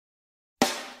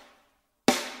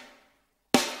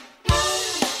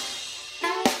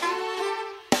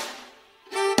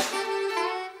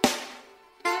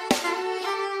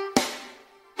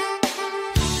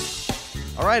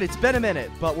right, it's been a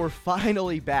minute, but we're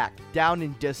finally back. Down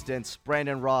in distance,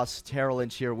 Brandon Ross, Tara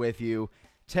Lynch here with you.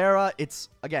 Tara, it's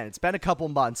been a couple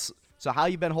months, so how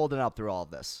you been holding up through all of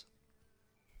this?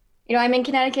 I'm in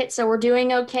Connecticut, so we're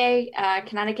doing okay.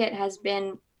 Connecticut has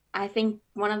been, I think,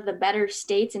 one of the better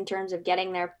states in terms of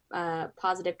getting their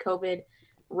positive COVID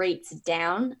rates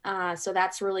down. So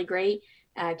that's really great.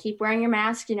 Keep wearing your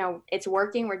mask. It's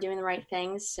working. We're doing the right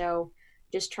things. So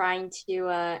just trying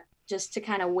to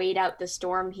kind of wait out the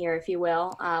storm here, if you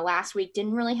will. Last week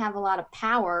didn't really have a lot of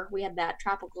power. We had that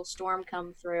tropical storm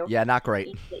come through. Yeah, not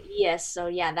great. Yes. So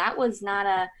yeah, that was not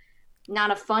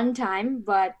a fun time,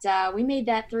 but we made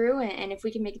that through, and if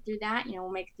we can make it through that,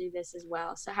 we'll make it through this as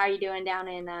well. So how are you doing down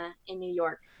in New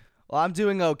York? Well, I'm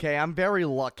doing okay. I'm very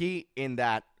lucky in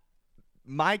that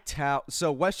my town,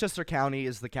 so Westchester County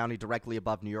is the county directly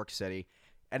above New York City,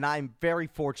 and I'm very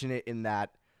fortunate in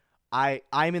that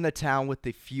I'm in the town with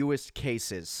the fewest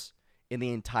cases in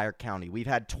the entire county. We've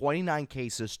had 29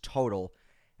 cases total,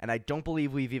 and I don't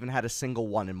believe we've even had a single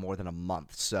one in more than a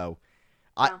month. So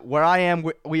where I am,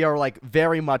 we are like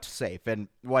very much safe. And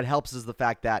what helps is the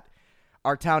fact that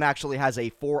our town actually has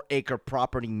a 4-acre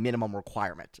property minimum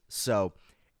requirement. So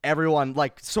everyone,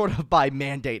 like sort of by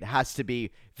mandate, has to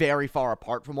be very far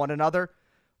apart from one another.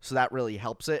 So that really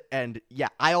helps it. And yeah,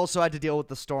 I also had to deal with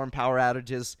the storm power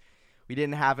outages. We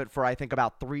didn't have it for, I think,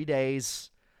 about 3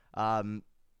 days.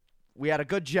 We had a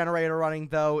good generator running,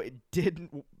 though. It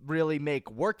didn't really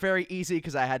make work very easy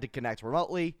because I had to connect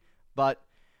remotely. But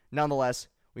nonetheless,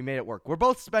 we made it work. We're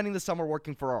both spending the summer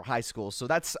working for our high school, so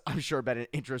that's, I'm sure, been an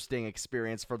interesting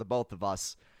experience for the both of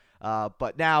us.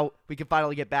 But now we can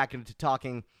finally get back into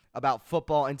talking about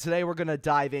football. And today we're going to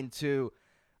dive into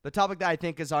the topic that I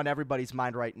think is on everybody's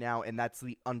mind right now, and that's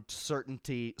the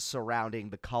uncertainty surrounding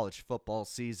the college football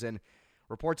season.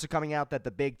 Reports are coming out that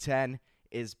the Big Ten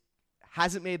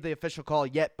hasn't made the official call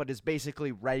yet, but is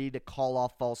basically ready to call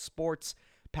off fall sports.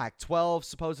 Pac-12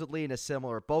 supposedly in a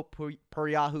similar boat per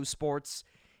Yahoo Sports.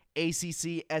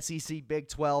 ACC, SEC, Big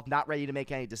 12 not ready to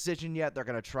make any decision yet. They're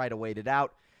going to try to wait it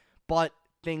out. But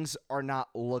things are not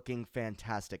looking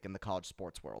fantastic in the college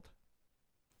sports world.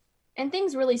 And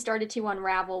things really started to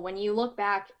unravel when you look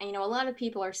back, and a lot of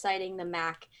people are citing the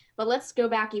MAC, but let's go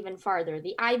back even farther.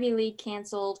 The Ivy League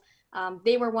canceled.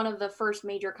 They were one of the first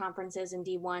major conferences in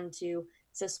D1 to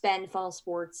suspend fall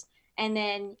sports. And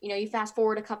then, you fast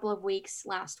forward a couple of weeks,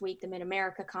 last week, the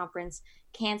Mid-America Conference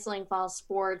canceling fall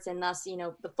sports and thus,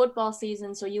 the football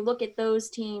season. So you look at those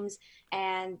teams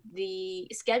and the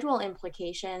schedule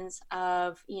implications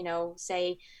of,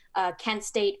 say, Kent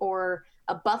State or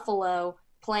a Buffalo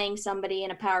playing somebody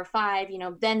in a Power 5,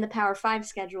 then the Power 5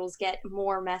 schedules get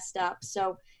more messed up.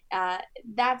 So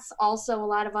that's also a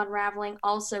lot of unraveling.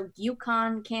 Also,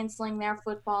 UConn canceling their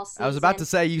football season. I was about to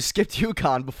say you skipped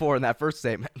UConn before in that first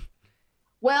statement.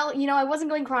 Well, I wasn't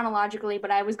going chronologically,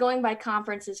 but I was going by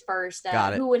conferences first.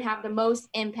 Got it. Who would have the most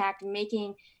impact,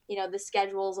 making the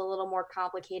schedules a little more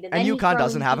complicated. And UConn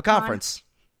doesn't have a conference.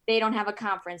 They don't have a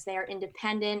conference. They are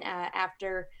independent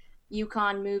after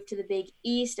UConn moved to the Big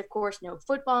East. Of course, no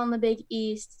football in the Big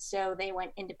East, so they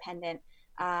went independent.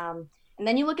 And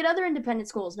then you look at other independent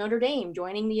schools. Notre Dame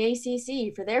joining the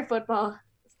ACC for their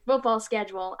football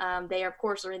schedule. They, of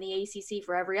course, are in the ACC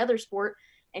for every other sport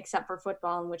except for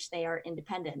football, in which they are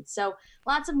independent. So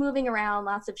lots of moving around,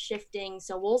 lots of shifting.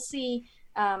 So we'll see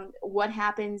what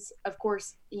happens. Of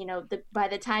course, by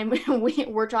the time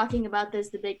we're talking about this,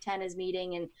 the Big Ten is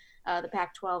meeting and the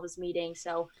Pac-12 is meeting.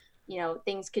 So,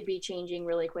 things could be changing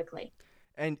really quickly.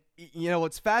 And,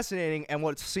 what's fascinating and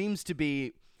what seems to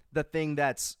be the thing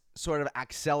that's sort of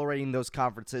accelerating those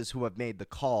conferences who have made the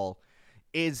call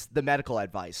is the medical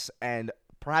advice. And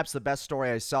perhaps the best story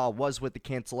I saw was with the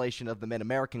cancellation of the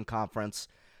Mid-American Conference.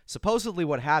 Supposedly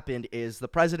what happened is the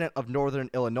president of Northern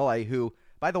Illinois, who,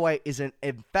 by the way, is an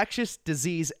infectious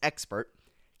disease expert,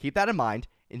 keep that in mind,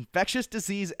 infectious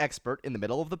disease expert in the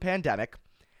middle of the pandemic,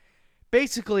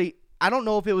 basically, I don't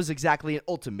know if it was exactly an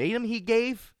ultimatum he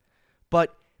gave,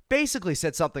 but basically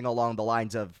said something along the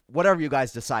lines of, whatever you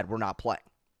guys decide, we're not playing.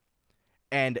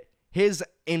 And his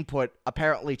input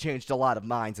apparently changed a lot of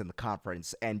minds in the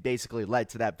conference and basically led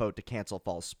to that vote to cancel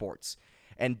fall sports.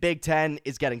 And Big Ten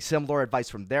is getting similar advice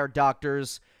from their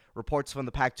doctors. Reports from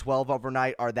the Pac-12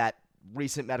 overnight are that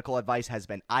recent medical advice has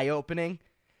been eye-opening.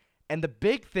 And the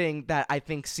big thing that I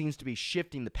think seems to be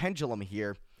shifting the pendulum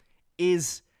here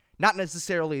is not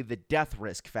necessarily the death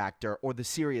risk factor or the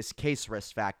serious case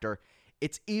risk factor.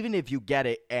 It's even if you get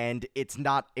it and it's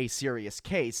not a serious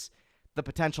case, the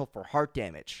potential for heart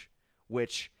damage,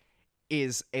 which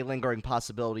is a lingering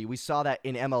possibility. We saw that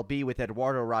in MLB with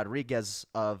Eduardo Rodriguez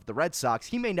of the Red Sox.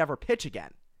 He may never pitch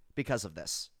again because of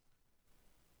this.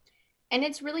 And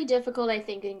it's really difficult, I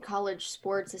think, in college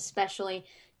sports, especially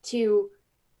to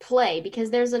play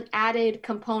because there's an added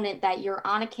component that you're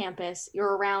on a campus,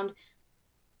 you're around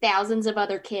thousands of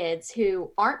other kids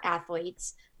who aren't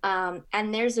athletes,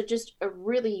 and there's just a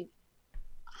really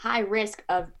high risk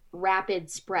of rapid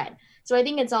spread. So I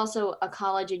think it's also a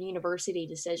college and university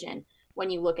decision when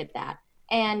you look at that.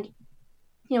 And,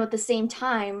 at the same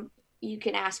time, you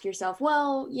can ask yourself,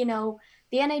 well,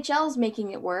 the NHL's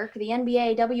making it work. The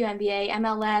NBA, WNBA,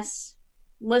 MLS,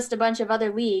 list a bunch of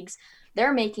other leagues.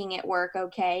 They're making it work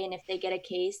okay. And if they get a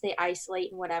case, they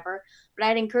isolate and whatever. But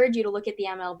I'd encourage you to look at the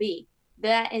MLB.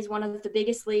 That is one of the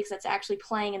biggest leagues that's actually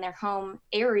playing in their home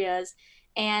areas.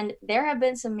 And there have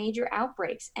been some major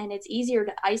outbreaks, and it's easier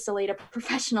to isolate a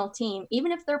professional team,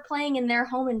 even if they're playing in their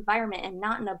home environment and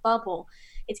not in a bubble.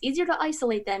 It's easier to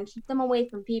isolate them, keep them away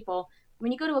from people.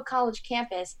 When you go to a college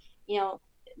campus,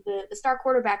 the star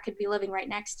quarterback could be living right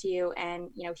next to you, and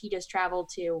he just traveled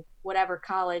to whatever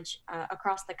college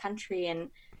across the country, and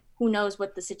who knows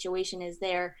what the situation is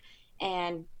there,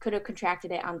 and could have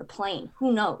contracted it on the plane.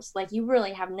 Who knows? Like, you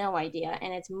really have no idea.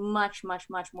 And it's much, much,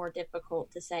 much more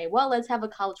difficult to say, well, let's have a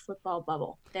college football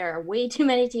bubble. There are way too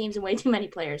many teams and way too many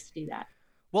players to do that.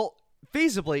 Well,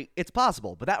 feasibly, it's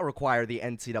possible, but that would require the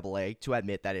NCAA to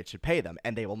admit that it should pay them,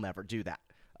 and they will never do that.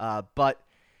 But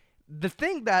the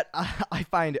thing that I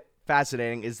find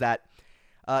fascinating is that,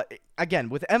 again,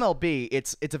 with MLB,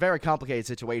 it's a very complicated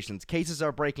situation. Cases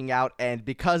are breaking out, and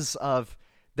because of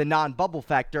the non-bubble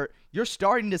factor, you're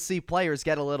starting to see players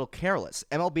get a little careless.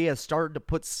 MLB has started to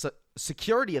put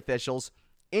security officials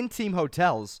in team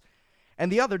hotels,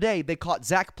 and the other day they caught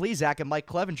Zach Plesac and Mike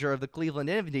Clevenger of the Cleveland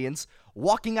Indians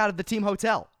walking out of the team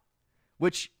hotel,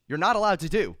 which you're not allowed to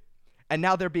do. And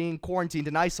now they're being quarantined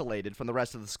and isolated from the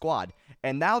rest of the squad,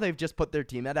 and now they've just put their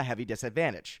team at a heavy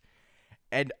disadvantage.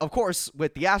 And, of course,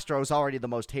 with the Astros already the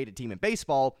most hated team in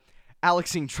baseball,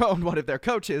 Alex Cintron, one of their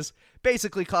coaches,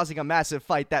 basically causing a massive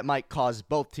fight that might cause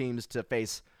both teams to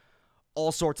face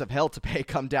all sorts of hell to pay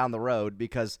come down the road,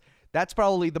 because that's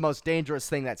probably the most dangerous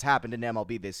thing that's happened in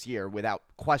MLB this year, without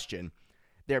question,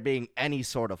 there being any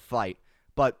sort of fight.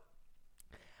 But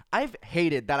I've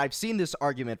hated that I've seen this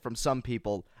argument from some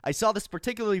people. I saw this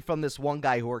particularly from this one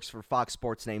guy who works for Fox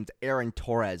Sports named Aaron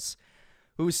Torres,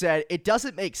 who said it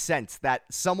doesn't make sense that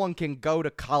someone can go to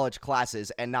college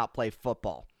classes and not play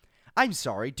football. I'm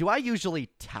sorry, do I usually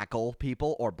tackle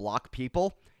people or block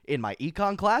people in my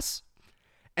econ class?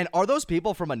 And are those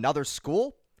people from another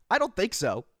school? I don't think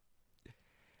so.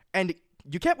 And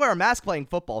you can't wear a mask playing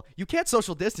football. You can't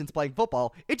social distance playing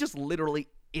football. It just literally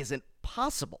isn't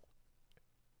possible.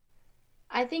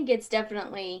 I think it's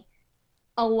definitely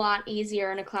a lot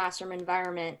easier in a classroom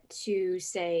environment to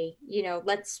say,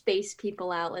 let's space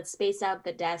people out. Let's space out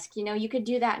the desk. You could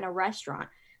do that in a restaurant.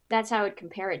 That's how I would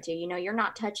compare it to. You're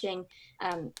not touching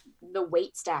the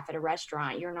wait staff at a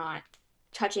restaurant. You're not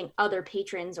touching other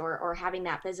patrons or having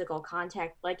that physical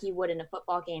contact like you would in a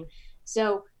football game.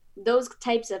 So those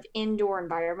types of indoor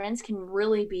environments can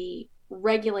really be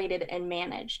regulated and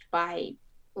managed by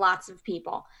lots of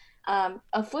people.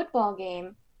 A football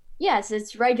game, yes,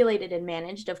 it's regulated and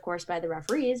managed, of course, by the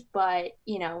referees, but,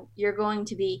 you're going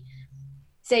to be,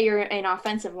 say you're an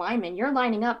offensive lineman, you're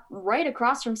lining up right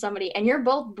across from somebody and you're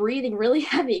both breathing really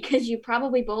heavy because you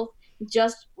probably both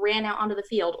just ran out onto the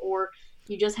field or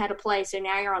you just had a play. So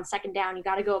now you're on second down, you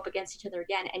got to go up against each other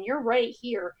again and you're right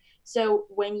here. So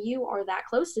when you are that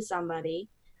close to somebody,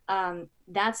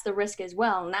 that's the risk as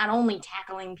well. Not only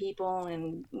tackling people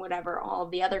and whatever, all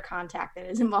of the other contact that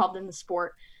is involved in the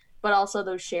sport, but also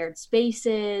those shared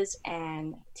spaces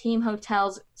and team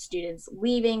hotels, student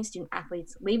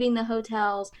athletes leaving the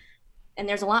hotels. And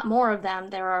there's a lot more of them.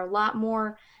 There are a lot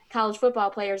more college football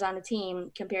players on the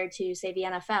team compared to, say, the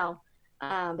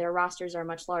NFL. Their rosters are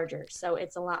much larger. So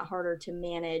it's a lot harder to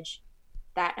manage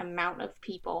that amount of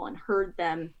people and herd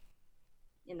them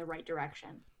in the right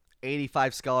direction.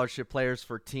 85 scholarship players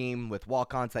per team with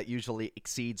walk-ons that usually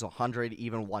exceeds 100,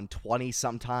 even 120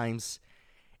 sometimes.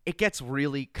 It gets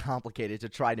really complicated to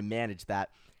try to manage that.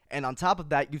 And on top of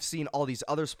that, you've seen all these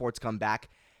other sports come back.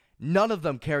 None of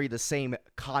them carry the same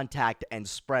contact and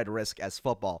spread risk as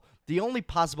football. The only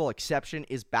possible exception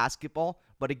is basketball,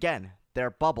 but again, they're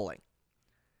bubbling.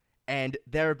 And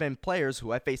there have been players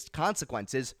who have faced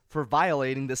consequences for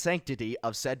violating the sanctity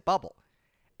of said bubble.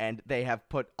 And they have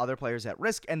put other players at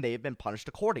risk, and they have been punished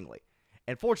accordingly.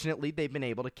 And fortunately, they've been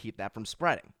able to keep that from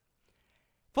spreading.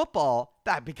 Football,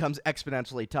 that becomes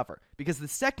exponentially tougher, because the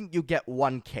second you get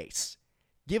one case,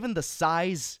 given the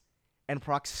size and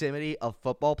proximity of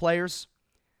football players,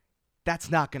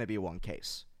 that's not going to be one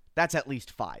case. That's at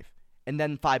least 5. and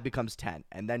then 5 becomes 10,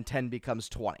 and then 10 becomes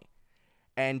 20.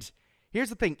 And here's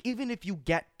the thing, even if you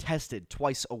get tested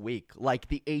twice a week, like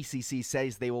the ACC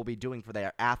says they will be doing for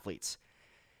their athletes,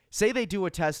 say they do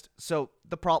a test, so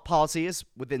the policy is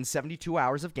within 72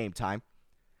 hours of game time,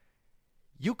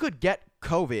 you could get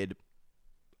COVID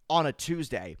on a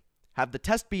Tuesday, have the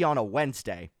test be on a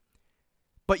Wednesday,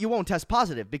 but you won't test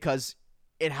positive because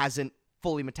it hasn't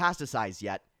fully metastasized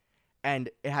yet, and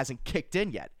it hasn't kicked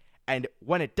in yet. And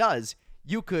when it does,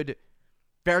 you could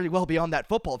very well be on that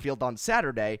football field on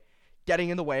Saturday, getting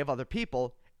in the way of other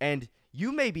people, and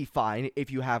you may be fine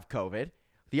if you have COVID.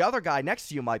 The other guy next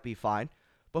to you might be fine,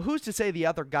 but who's to say the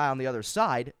other guy on the other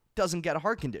side doesn't get a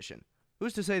heart condition?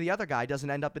 Who's to say the other guy doesn't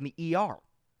end up in the ER?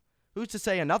 Who's to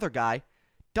say another guy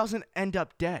doesn't end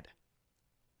up dead?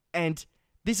 And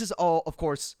this is all, of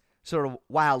course, sort of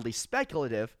wildly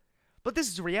speculative, but this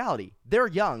is reality. They're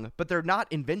young, but they're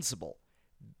not invincible.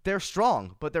 They're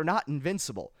strong, but they're not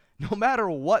invincible. No matter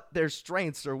what their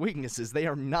strengths or weaknesses, they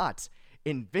are not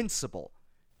invincible.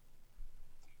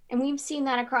 And we've seen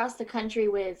that across the country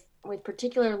with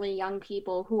particularly young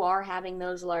people who are having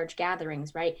those large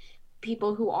gatherings, right?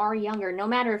 People who are younger, no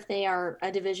matter if they are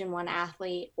a Division I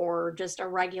athlete or just a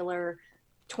regular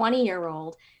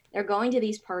 20-year-old, they're going to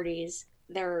these parties,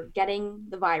 they're getting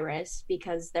the virus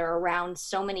because they're around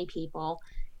so many people.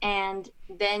 And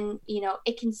then,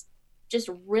 it can just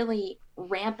really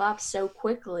ramp up so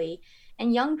quickly.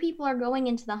 And young people are going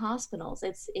into the hospitals.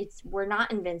 We're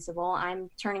not invincible. I'm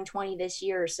turning 20 this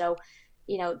year. So,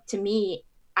 to me,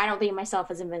 I don't think of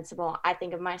myself as invincible. I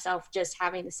think of myself just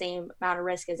having the same amount of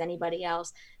risk as anybody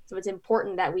else. So it's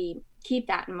important that we keep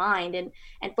that in mind, and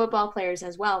football players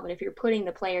as well. But if you're putting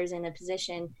the players in a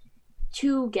position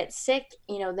to get sick,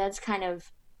 that's kind of,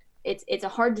 it's a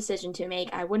hard decision to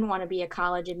make. I wouldn't want to be a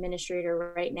college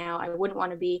administrator right now. I wouldn't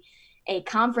want to be a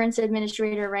conference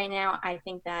administrator right now. I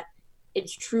think that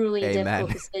it's truly a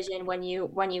difficult decision when you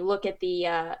look at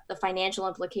the financial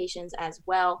implications as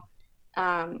well.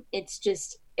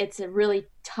 It's a really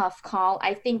tough call.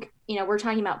 I think, we're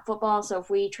talking about football. So if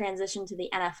we transition to the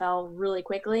NFL really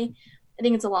quickly, I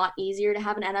think it's a lot easier to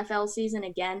have an NFL season.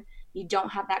 Again, you don't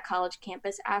have that college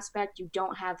campus aspect. You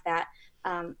don't have that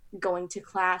going to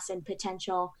class and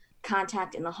potential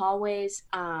contact in the hallways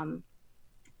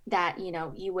that,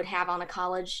 you would have on a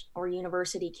college or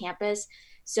university campus.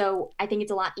 So I think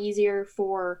it's a lot easier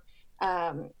for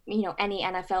any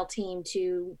NFL team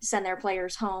to send their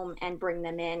players home and bring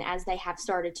them in, as they have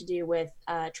started to do with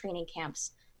training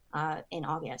camps in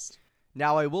August.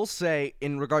 Now, I will say,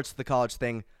 in regards to the college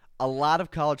thing, a lot of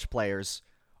college players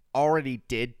already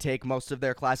did take most of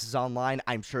their classes online.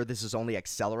 I'm sure this has only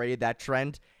accelerated that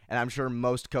trend, and I'm sure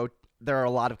there are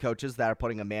a lot of coaches that are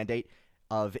putting a mandate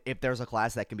of, if there's a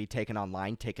class that can be taken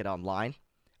online, take it online.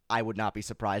 I would not be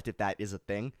surprised if that is a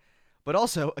thing. But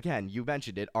also, again, you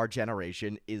mentioned it, our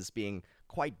generation is being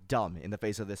quite dumb in the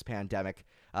face of this pandemic.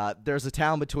 There's a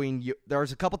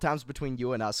couple towns between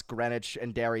you and us, Greenwich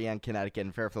and Darien, Connecticut,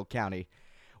 and Fairfield County,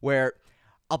 where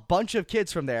a bunch of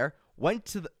kids from there went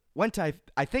to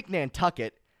I think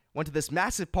Nantucket, went to this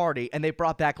massive party, and they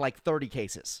brought back like 30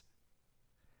 cases.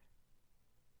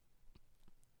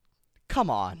 Come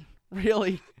on,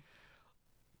 really?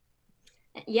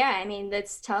 Yeah, I mean,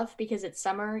 that's tough because it's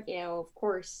summer, of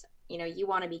course, you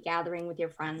want to be gathering with your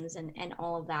friends and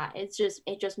all of that. It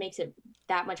just makes it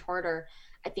that much harder,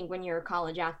 I think, when you're a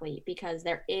college athlete, because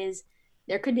there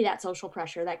could be that social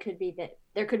pressure.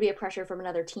 There could be a pressure from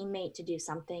another teammate to do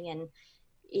something. And,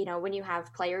 when you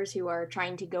have players who are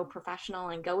trying to go professional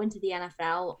and go into the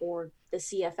NFL or the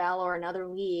CFL or another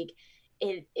league,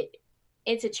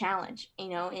 it's a challenge,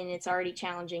 and it's already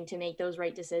challenging to make those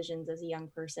right decisions as a young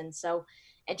person. So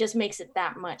it just makes it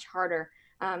that much harder.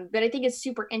 But I think it's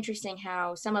super interesting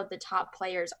how some of the top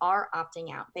players are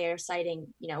opting out. They are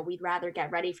citing, we'd rather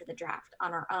get ready for the draft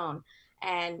on our own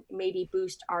and maybe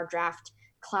boost our draft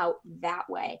clout that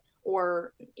way,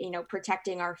 or,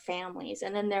 protecting our families.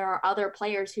 And then there are other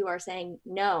players who are saying,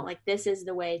 no, like, this is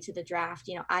the way to the draft.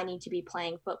 I need to be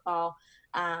playing football.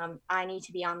 I need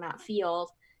to be on that field.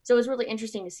 So it's really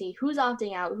interesting to see who's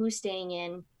opting out, who's staying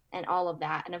in, and all of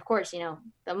that. And of course,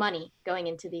 the money going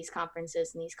into these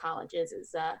conferences and these colleges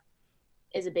is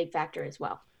a big factor as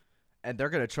well. And they're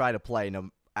going to try to play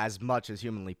as much as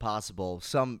humanly possible.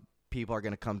 Some people are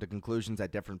going to come to conclusions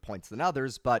at different points than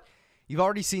others, but you've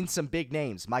already seen some big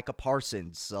names. Micah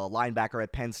Parsons, a linebacker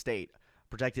at Penn State,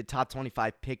 projected top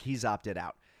 25 pick, he's opted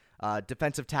out.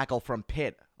 Defensive tackle from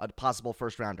Pitt, a possible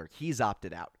first-rounder, he's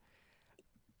opted out.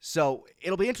 So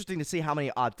it'll be interesting to see how many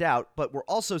opt out, but we're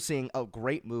also seeing a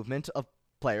great movement of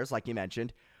players, like you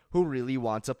mentioned, who really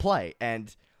want to play.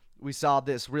 And We saw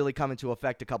this really come into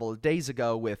effect a couple of days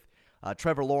ago with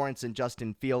Trevor Lawrence and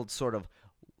Justin Fields sort of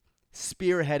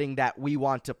spearheading that we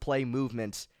want to play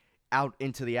movement out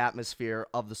into the atmosphere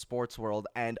of the sports world.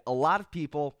 And a lot of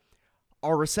people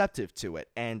are receptive to it.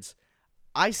 And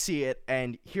I see it,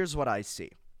 and here's what I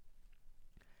see.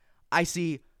 I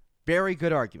see very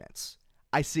good arguments.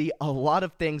 I see a lot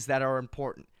of things that are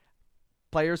important.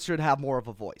 Players should have more of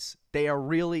a voice. They have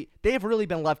really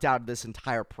been left out of this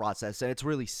entire process, and it's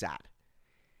really sad.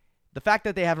 The fact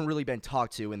that they haven't really been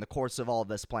talked to in the course of all of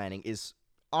this planning is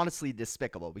honestly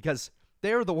despicable, because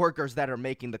they're the workers that are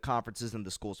making the conferences and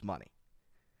the schools money.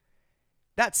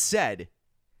 That said,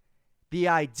 the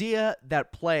idea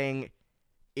that playing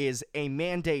is a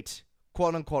mandate,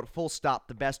 quote-unquote, full stop,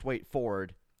 the best way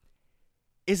forward,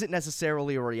 isn't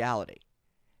necessarily a reality.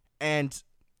 And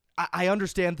I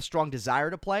understand the strong desire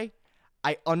to play.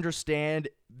 I understand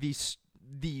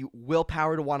the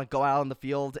willpower to want to go out on the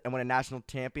field and win a national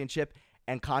championship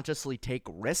and consciously take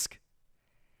risk.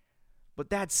 But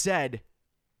that said,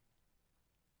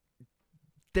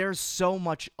 there's so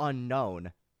much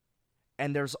unknown.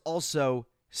 And there's also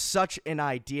such an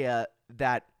idea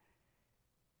that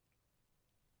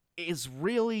is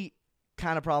really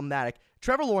kind of problematic.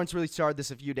 Trevor Lawrence really started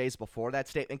this a few days before that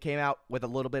statement came out with a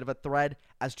little bit of a thread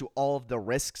as to all of the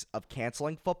risks of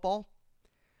canceling football.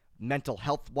 Mental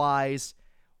health-wise,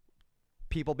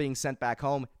 people being sent back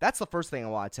home. That's the first thing I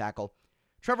want to tackle.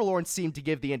 Trevor Lawrence seemed to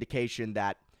give the indication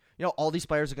that, all these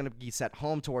players are going to be sent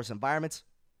home to worse environments.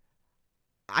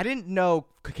 I didn't know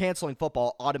canceling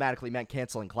football automatically meant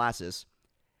canceling classes.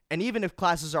 And even if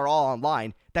classes are all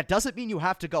online, that doesn't mean you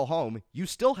have to go home. You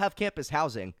still have campus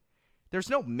housing. There's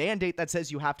no mandate that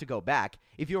says you have to go back.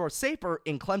 If you are safer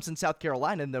in Clemson, South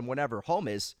Carolina than whenever home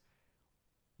is,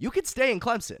 you can stay in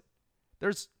Clemson.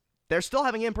 They're still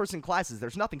having in-person classes.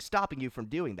 There's nothing stopping you from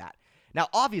doing that. Now,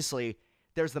 obviously,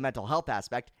 there's the mental health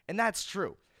aspect, and that's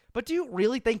true. But do you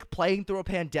really think playing through a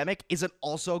pandemic isn't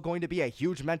also going to be a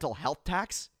huge mental health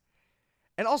tax?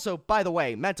 And also, by the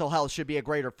way, mental health should be a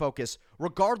greater focus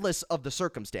regardless of the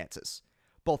circumstances,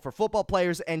 both for football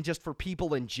players and just for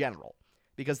people in general,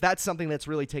 because that's something that's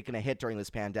really taken a hit during this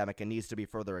pandemic and needs to be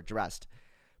further addressed.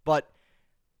 But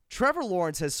Trevor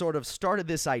Lawrence has sort of started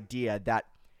this idea that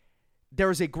there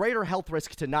is a greater health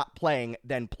risk to not playing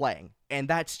than playing, and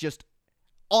that's just,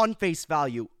 on face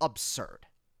value, absurd.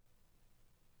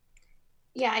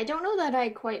 Yeah, I don't know that I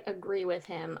quite agree with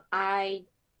him. I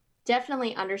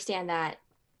definitely understand that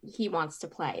he wants to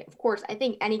play. Of course, I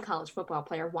think any college football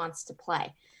player wants to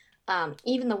play,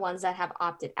 even the ones that have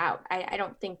opted out. I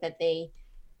don't think that they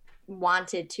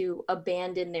wanted to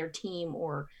abandon their team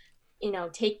or,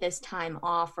 take this time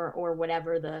off or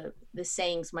whatever the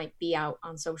sayings might be out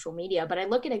on social media. But I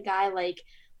look at a guy like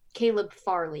Caleb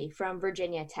Farley from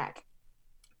Virginia Tech.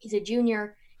 He's a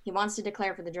junior. He wants to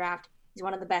declare for the draft. He's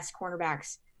one of the best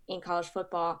cornerbacks in college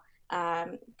football,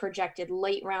 projected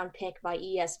late round pick by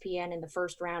ESPN in the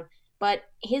first round. But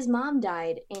his mom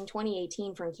died in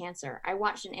 2018 from cancer. I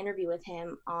watched an interview with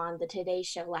him on the Today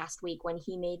Show last week when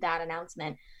he made that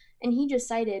announcement. And he just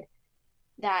cited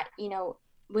that,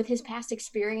 with his past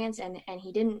experience and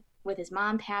he didn't, with his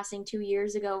mom passing 2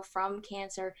 years ago from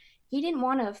cancer, he didn't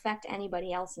want to affect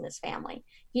anybody else in his family.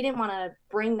 He didn't want to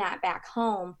bring that back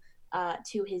home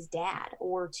to his dad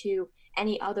or to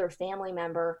any other family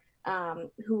member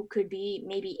who could be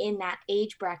maybe in that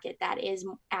age bracket that is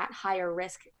at higher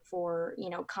risk for,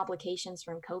 complications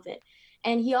from COVID.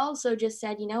 And he also just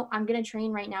said, I'm going to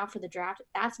train right now for the draft.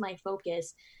 That's my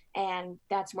focus. And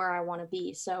that's where I want to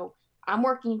be. So I'm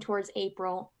working towards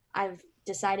April. I've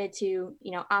decided to,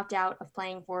 opt out of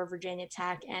playing for Virginia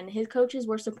Tech, and his coaches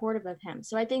were supportive of him.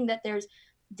 So I think that there's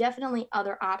definitely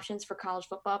other options for college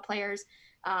football players,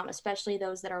 especially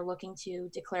those that are looking to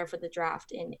declare for the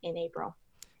draft in April.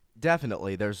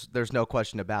 Definitely. There's no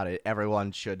question about it.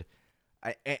 Everyone should.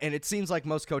 And it seems like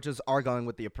most coaches are going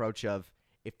with the approach of,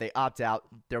 if they opt out,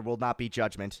 there will not be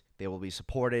judgment. They will be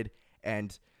supported.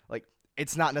 And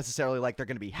it's not necessarily like they're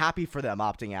going to be happy for them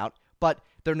opting out, but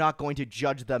they're not going to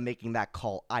judge them making that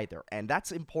call either. And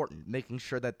that's important, making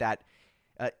sure that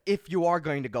if you are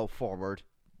going to go forward,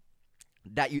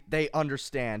 that they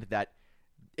understand that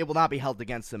it will not be held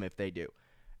against them if they do.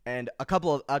 And a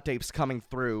couple of updates coming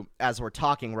through as we're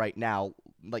talking right now,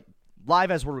 live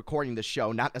as we're recording the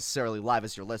show, not necessarily live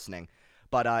as you're listening,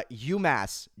 but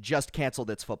UMass just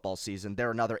canceled its football season.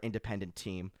 They're another independent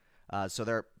team, so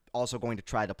they're also going to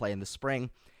try to play in the spring.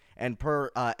 And per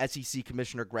SEC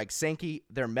Commissioner Greg Sankey,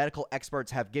 their medical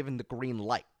experts have given the green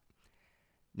light.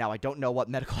 Now, I don't know what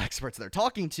medical experts they're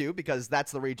talking to, because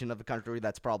that's the region of the country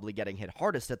that's probably getting hit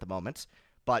hardest at the moment.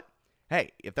 But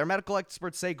hey, if their medical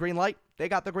experts say green light, they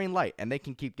got the green light, and they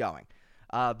can keep going.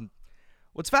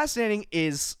 What's fascinating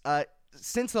is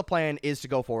since the plan is to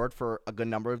go forward for a good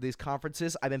number of these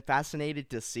conferences, I've been fascinated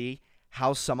to see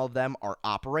how some of them are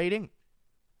operating.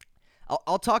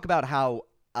 I'll talk about how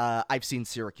I've seen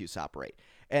Syracuse operate.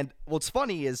 And what's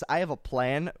funny is I have a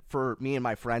plan for me and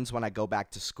my friends when I go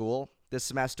back to school this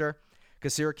semester,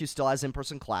 because Syracuse still has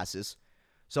in-person classes.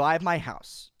 So I have my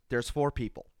house. There's 4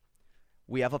 people.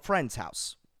 We have a friend's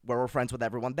house where we're friends with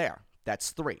everyone there.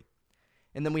 That's 3.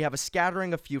 And then we have a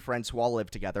scattering of few friends who all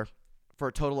live together for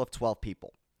a total of 12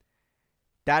 people.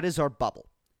 That is our bubble.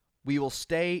 We will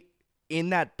stay in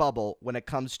that bubble when it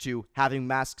comes to having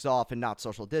masks off and not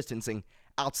social distancing.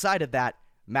 Outside of that,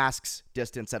 masks,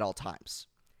 distance at all times.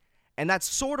 And that's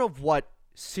sort of what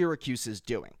Syracuse is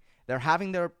doing. They're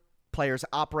having their players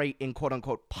operate in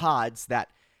quote-unquote pods that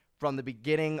from the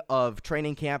beginning of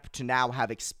training camp to now have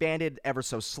expanded ever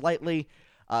so slightly.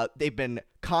 They've been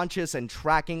conscious and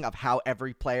tracking of how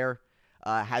every player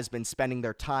has been spending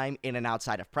their time in and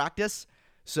outside of practice,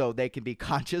 so they can be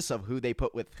conscious of who they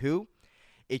put with who.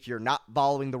 If you're not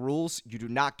following the rules, you do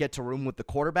not get to room with the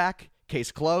quarterback.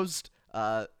 Case closed.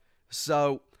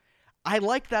 So I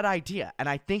like that idea, and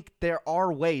I think there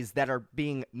are ways that are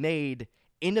being made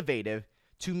innovative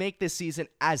to make this season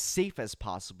as safe as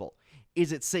possible.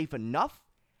 Is it safe enough?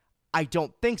 I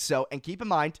don't think so, and keep in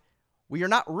mind, we are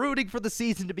not rooting for the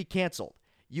season to be canceled.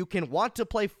 You can want to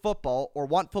play football or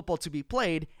want football to be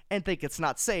played and think it's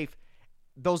not safe.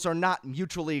 Those are not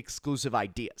mutually exclusive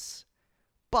ideas.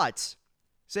 But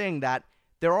saying that,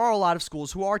 there are a lot of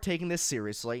schools who are taking this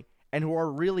seriously and who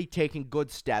are really taking good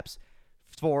steps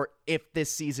for if this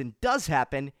season does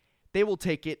happen, they will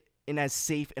take it in as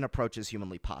safe an approach as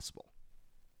humanly possible.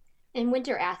 And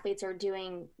winter athletes are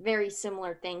doing very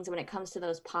similar things when it comes to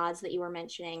those pods that you were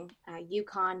mentioning.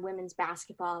 UConn women's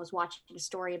basketball, I was watching a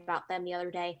story about them the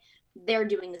other day. They're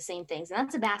doing the same things. And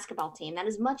that's a basketball team that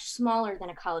is much smaller than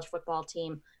a college football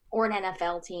team or an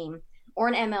NFL team or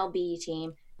an MLB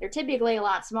team. They're typically a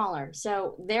lot smaller.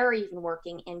 So they're even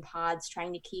working in pods,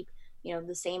 trying to keep,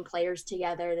 the same players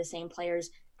together, the same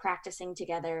players practicing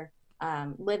together,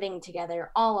 living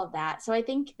together, all of that. So I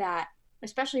think that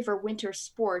especially for winter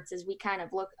sports, as we kind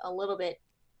of look a little bit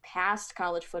past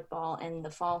college football and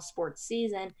the fall sports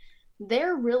season,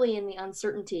 they're really in the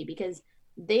uncertainty because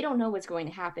they don't know what's going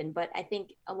to happen. But I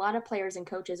think a lot of players and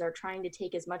coaches are trying to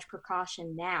take as much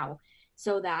precaution now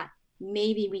so that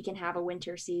maybe we can have a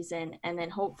winter season and then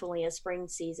hopefully a spring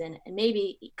season and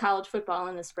maybe college football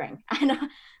in the spring. I know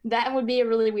that would be a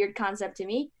really weird concept to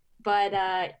me, but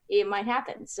it might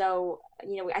happen. So,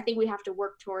 I think we have to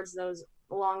work towards those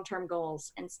long-term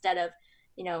goals instead of,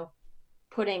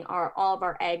 putting all of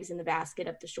our eggs in the basket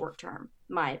of the short term,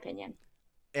 my opinion.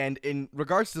 And in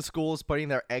regards to schools putting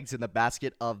their eggs in the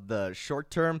basket of the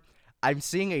short term, I'm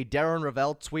seeing a Darren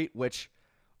Rovell tweet, which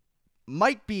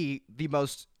might be the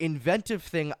most inventive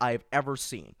thing I've ever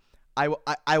seen. I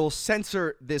will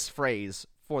censor this phrase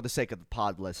for the sake of the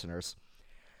pod listeners.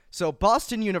 So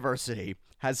Boston University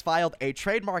has filed a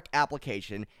trademark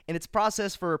application in its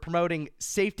process for promoting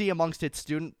safety amongst its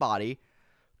student body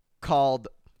called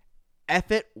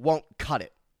F It Won't Cut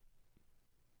It.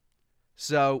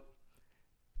 So,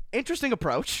 interesting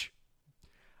approach.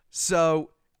 So,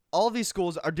 all of these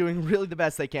schools are doing really the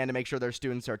best they can to make sure their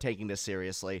students are taking this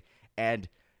seriously, and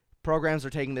programs are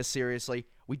taking this seriously.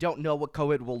 We don't know what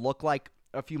COVID will look like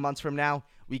a few months from now.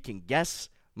 We can guess.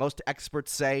 Most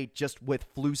experts say just with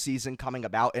flu season coming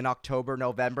about in October,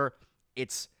 November,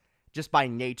 it's just by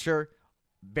nature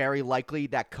very likely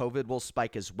that COVID will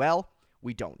spike as well.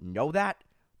 We don't know that,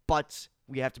 but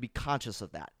we have to be conscious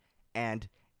of that. And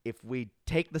if we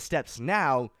take the steps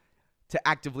now to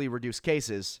actively reduce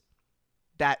cases,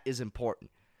 that is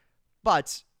important.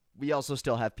 But we also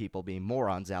still have people being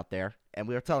morons out there, and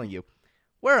we are telling you,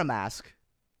 wear a mask,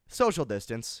 social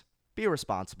distance, be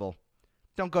responsible.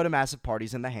 Don't go to massive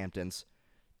parties in the Hamptons.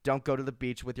 Don't go to the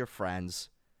beach with your friends.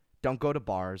 Don't go to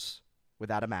bars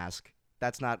without a mask.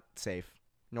 That's not safe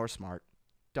nor smart.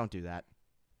 Don't do that.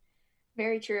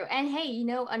 Very true. And hey,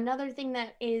 another thing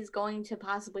that is going to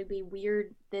possibly be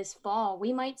weird this fall,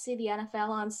 we might see the NFL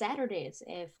on Saturdays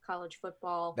if college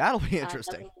football That'll be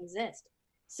interesting. Doesn't exist.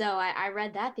 So I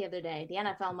read that the other day. The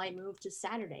NFL might move to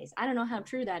Saturdays. I don't know how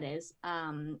true that is,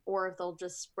 or if they'll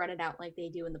just spread it out like they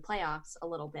do in the playoffs a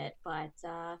little bit. But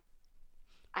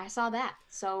I saw that.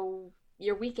 So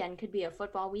your weekend could be a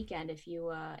football weekend if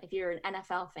you're an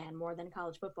NFL fan more than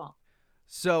college football.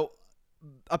 So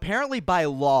apparently by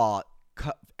law,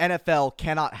 NFL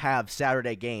cannot have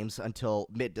Saturday games until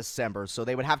mid-December, so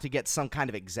they would have to get some kind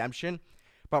of exemption.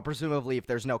 but presumably if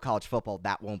there's no college football,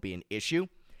 that won't be an issue.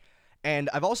 And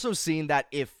I've also seen that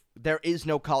if there is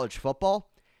no college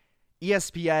football,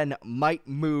 ESPN might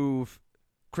move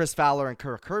Chris Fowler and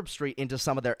Kirk Herbstreit into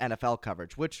some of their NFL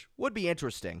coverage, which would be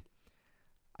interesting.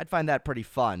 I'd find that pretty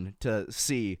fun to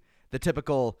see the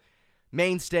typical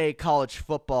mainstay college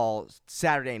football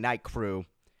Saturday night crew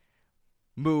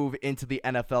move into the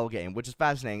NFL game, which is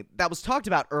fascinating. That was talked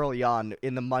about early on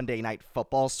in the Monday Night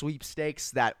Football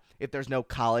sweepstakes, that if there's no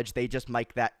college, they just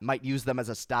might use them as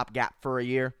a stopgap for a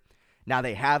year. Now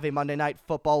they have a Monday Night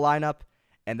Football lineup,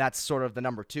 and that's sort of the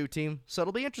number 2 team. So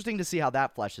it'll be interesting to see how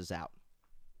that fleshes out.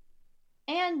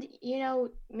 And,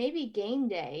 maybe game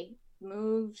day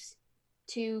moves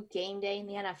to game day in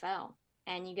the NFL.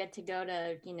 And you get to go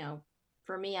to,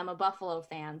 for me, I'm a Buffalo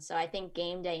fan. So I think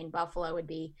game day in Buffalo would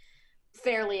be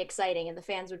fairly exciting, and the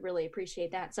fans would really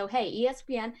appreciate that. So, hey,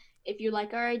 ESPN, if you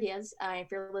like our ideas,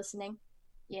 if you're listening,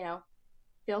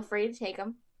 feel free to take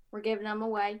them. We're giving them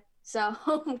away. So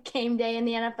game day in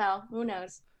the NFL, who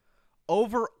knows?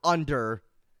 Over under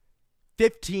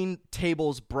 15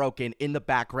 tables broken in the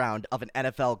background of an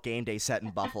NFL game day set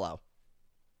in Buffalo.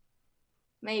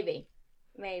 Maybe.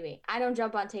 I don't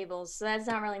jump on tables, so that's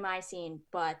not really my scene,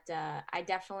 but I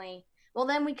definitely. Well,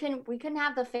 then we couldn't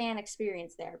have the fan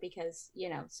experience there because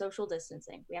social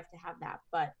distancing. We have to have that,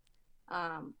 but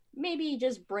maybe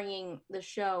just bringing the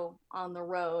show on the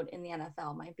road in the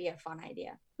NFL might be a fun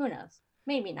idea. Who knows?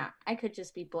 Maybe not. I could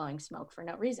just be blowing smoke for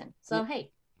no reason. So,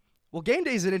 hey. Well, game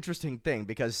day is an interesting thing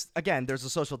because, again, there's a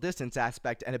social distance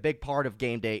aspect, and a big part of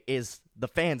game day is the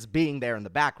fans being there in the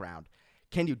background.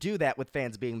 Can you do that with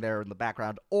fans being there in the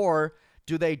background, or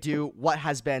do they do what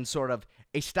has been sort of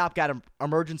a stopgap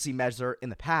emergency measure in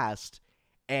the past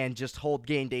and just hold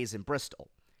game days in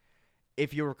Bristol?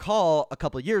 If you recall, a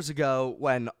couple of years ago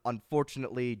when,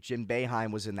 unfortunately, Jim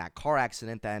Boeheim was in that car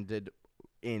accident that ended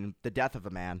in the death of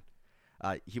a man,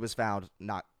 he was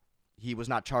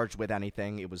not charged with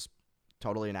anything. It was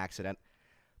totally an accident.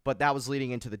 But that was leading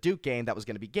into the Duke game that was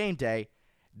going to be game day.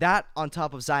 That, on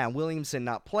top of Zion Williamson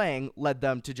not playing, led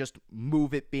them to just move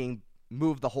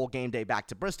the whole game day back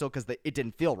to Bristol because it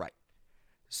didn't feel right.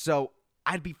 So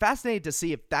I'd be fascinated to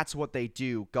see if that's what they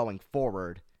do going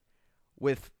forward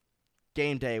with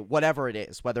game day, whatever it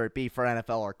is, whether it be for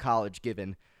NFL or college,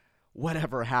 given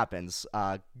whatever happens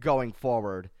going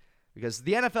forward. Because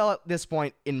the NFL at this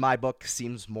point, in my book,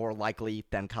 seems more likely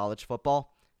than college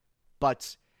football.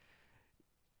 But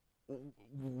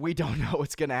we don't know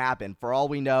what's going to happen. For all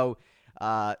we know,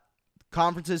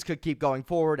 conferences could keep going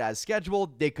forward as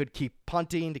scheduled. They could keep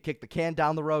punting to kick the can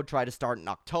down the road, try to start in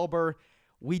October.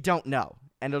 We don't know.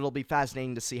 And it'll be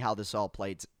fascinating to see how this all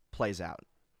plays out.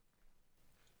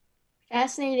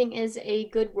 Fascinating is a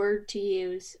good word to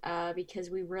use because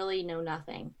we really know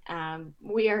nothing.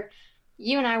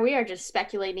 You and I, we are just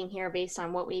speculating here based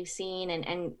on what we've seen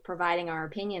and providing our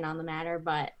opinion on the matter,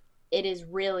 but it is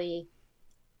really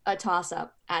a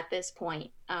toss-up at this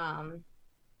point.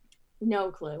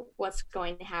 No clue what's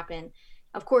going to happen.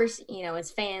 Of course,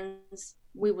 as fans,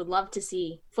 we would love to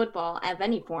see football of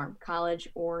any form, college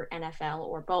or NFL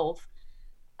or both.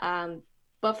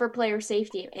 But for player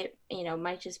safety, it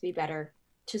might just be better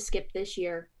to skip this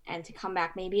year and to come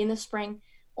back maybe in the spring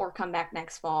or come back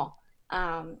next fall.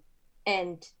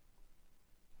 And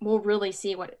we'll really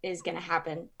see what is going to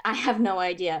happen. I have no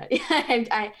idea.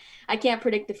 I can't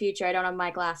predict the future. I don't have my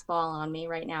glass ball on me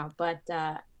right now. But,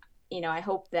 I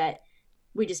hope that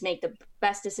we just make the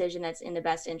best decision that's in the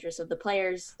best interest of the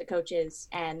players, the coaches,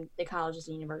 and the colleges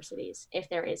and universities, if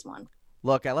there is one.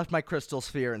 Look, I left my crystal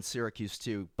sphere in Syracuse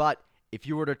too, but if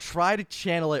you were to try to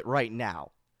channel it right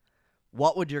now,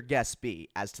 what would your guess be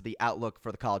as to the outlook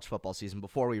for the college football season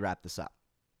before we wrap this up?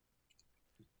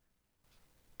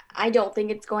 I don't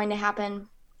think it's going to happen.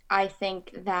 I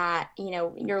think that,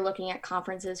 you're looking at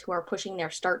conferences who are pushing their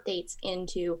start dates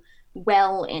into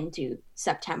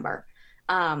September.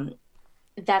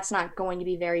 That's not going to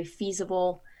be very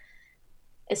feasible,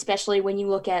 especially when you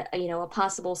look at, a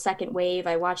possible second wave.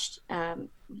 I watched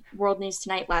World News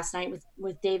Tonight last night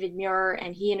with David Muir,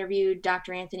 and he interviewed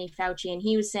Dr. Anthony Fauci, and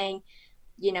he was saying,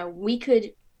 we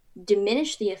could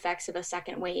diminish the effects of a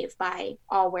second wave by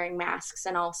all wearing masks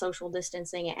and all social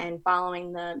distancing and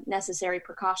following the necessary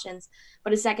precautions.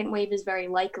 But a second wave is very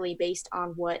likely based on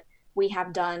what we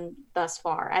have done thus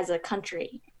far as a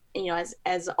country,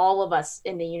 as all of us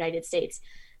in the United States.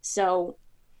 So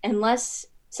unless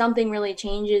something really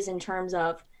changes in terms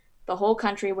of the whole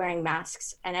country wearing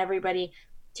masks and everybody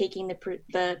taking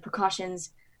the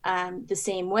precautions the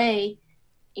same way,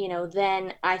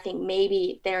 then I think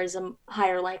maybe there's a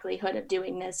higher likelihood of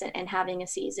doing this and having a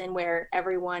season where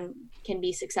everyone can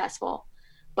be successful.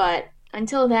 But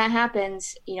until that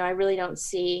happens, I really don't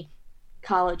see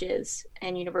colleges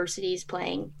and universities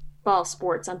playing fall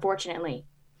sports, unfortunately.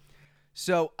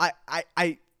 So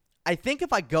I think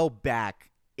if I go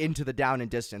back into the Down and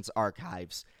Distance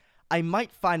archives, I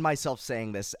might find myself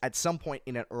saying this at some point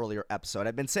in an earlier episode.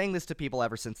 I've been saying this to people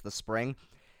ever since the spring,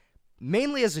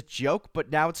 mainly as a joke, but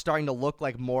now it's starting to look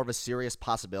like more of a serious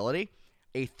possibility.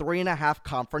 A 3.5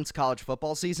 conference college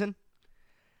football season.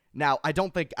 Now, I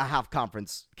don't think a half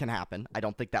conference can happen. I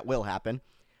don't think that will happen.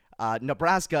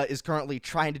 Nebraska is currently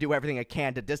trying to do everything it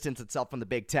can to distance itself from the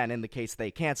Big Ten in the case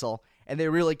they cancel, and they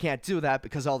really can't do that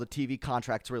because all the TV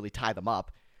contracts really tie them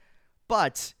up.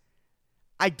 But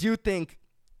I do think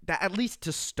that at least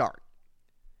to start,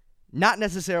 not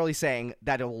necessarily saying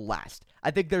that it will last,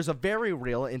 I think there's a very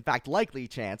real, in fact likely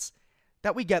chance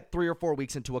that we get 3 or 4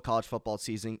 weeks into a college football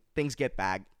season, things get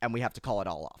bad, and we have to call it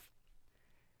all off.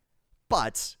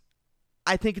 But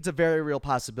I think it's a very real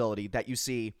possibility that you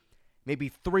see maybe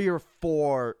 3 or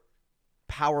 4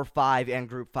 Power 5 and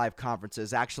Group 5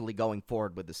 conferences actually going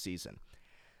forward with the season.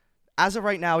 As of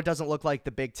right now, it doesn't look like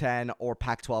the Big Ten or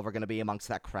Pac-12 are going to be amongst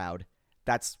that crowd.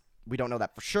 We don't know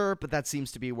that for sure, but that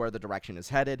seems to be where the direction is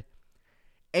headed.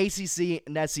 ACC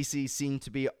and SEC seem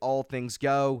to be all things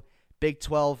go. Big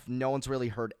 12, no one's really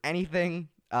heard anything,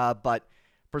 but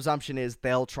presumption is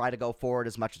they'll try to go forward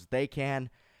as much as they can.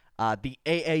 The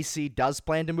AAC does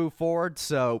plan to move forward,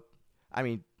 so, I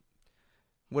mean,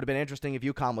 would have been interesting if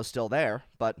UConn was still there,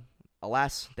 but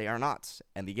alas, they are not,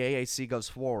 and the AAC goes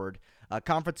forward.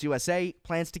 Conference USA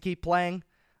plans to keep playing,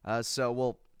 so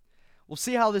we'll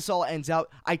see how this all ends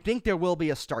out. I think there will be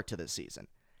a start to this season.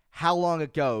 How long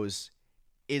it goes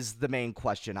is the main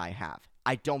question I have.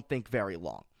 I don't think very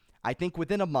long. I think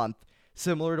within a month,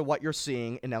 similar to what you're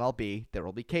seeing in MLB, there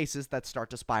will be cases that start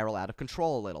to spiral out of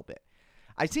control a little bit.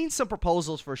 I've seen some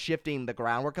proposals for shifting the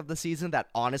groundwork of the season that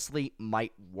honestly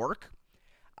might work.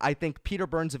 I think Peter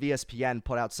Burns of ESPN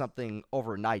put out something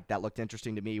overnight that looked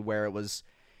interesting to me where it was,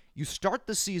 you start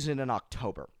the season in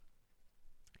October.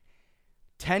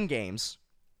 10 games.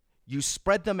 You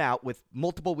spread them out with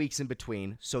multiple weeks in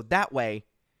between, so that way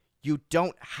you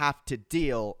don't have to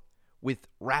deal with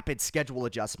rapid schedule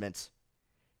adjustments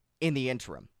in the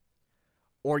interim.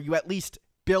 Or you at least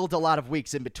build a lot of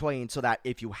weeks in between so that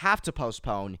if you have to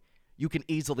postpone, you can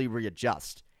easily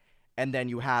readjust. And then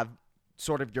you have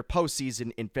sort of your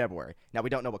postseason in February. Now, we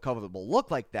don't know what COVID will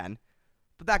look like then,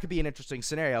 but that could be an interesting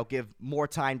scenario. Give more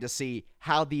time to see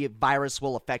how the virus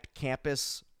will affect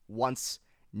campus once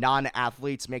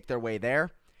non-athletes make their way there.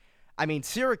 I mean,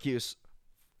 Syracuse,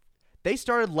 they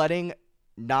started letting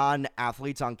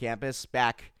non-athletes on campus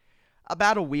back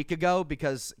about a week ago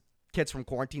because kids from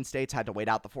quarantine states had to wait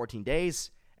out the 14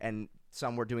 days, and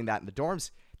some were doing that in the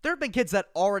dorms. There have been kids that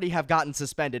already have gotten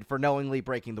suspended for knowingly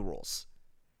breaking the rules.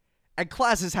 And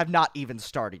classes have not even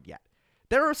started yet.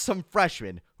 There are some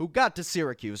freshmen who got to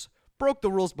Syracuse, broke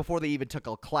the rules before they even took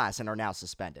a class, and are now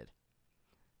suspended.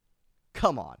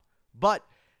 Come on. But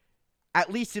at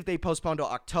least if they postpone to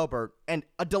October, and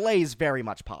a delay is very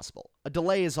much possible. A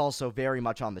delay is also very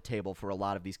much on the table for a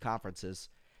lot of these conferences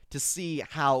to see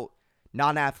how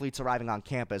non-athletes arriving on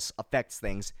campus affects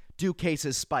things. Do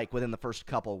cases spike within the first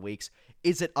couple of weeks?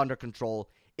 Is it under control?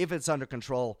 If it's under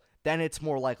control, then it's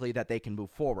more likely that they can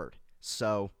move forward.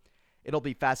 So it'll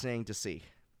be fascinating to see.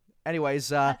 Anyways,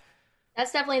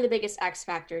 that's definitely the biggest X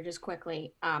factor, just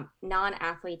quickly.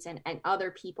 Non-athletes and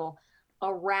other people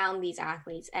around these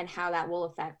athletes and how that will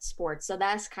affect sports. So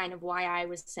that's kind of why I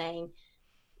was saying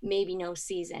maybe no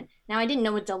season. Now, I didn't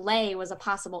know a delay was a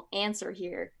possible answer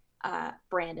here,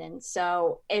 Brandon.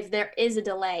 So if there is a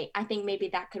delay, I think maybe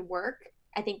that could work.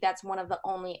 I think that's one of the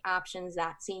only options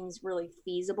that seems really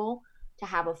feasible to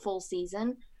have a full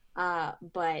season.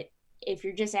 But if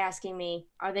you're just asking me,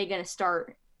 are they going to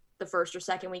start the first or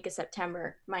second week of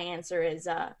September? My answer is,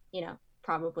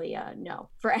 probably no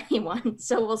for anyone.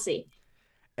 So we'll see.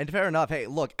 And fair enough. Hey,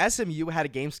 look, SMU had a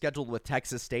game scheduled with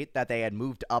Texas State that they had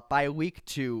moved up by a week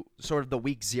to sort of the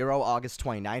week 0, August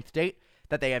 29th date,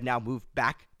 that they have now moved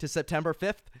back to September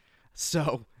 5th.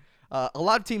 So a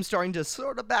lot of teams starting to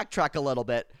sort of backtrack a little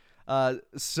bit.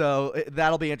 So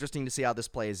that'll be interesting to see how this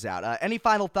plays out. Any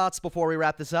final thoughts before we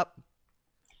wrap this up?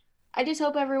 I just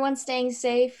hope everyone's staying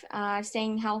safe,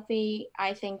 staying healthy.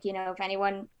 I think, if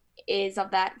anyone is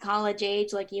of that college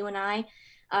age like you and I,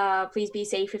 please be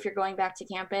safe if you're going back to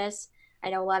campus. I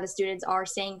know a lot of students are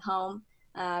staying home,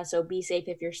 so be safe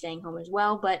if you're staying home as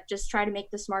well. But just try to make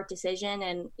the smart decision,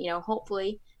 and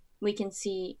hopefully we can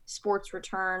see sports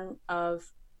return of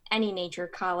any nature,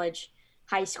 college,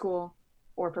 high school,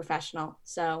 or professional.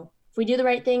 So if we do the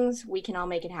right things, we can all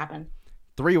make it happen.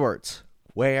 3 words: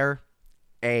 wear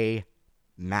a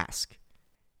mask.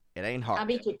 It ain't hard. I'll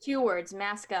beat you 2 words.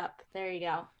 Mask up. There you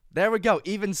go. There we go.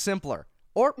 Even simpler.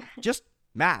 Or just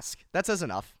mask. That says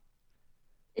enough.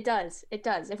 It does. It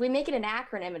does. If we make it an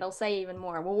acronym, it'll say even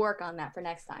more. We'll work on that for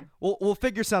next time. We'll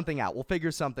figure something out.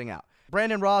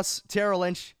 Brandon Ross, Tara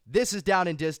Lynch, this is Down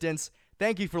and Distance.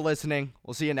 Thank you for listening.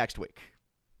 We'll see you next week.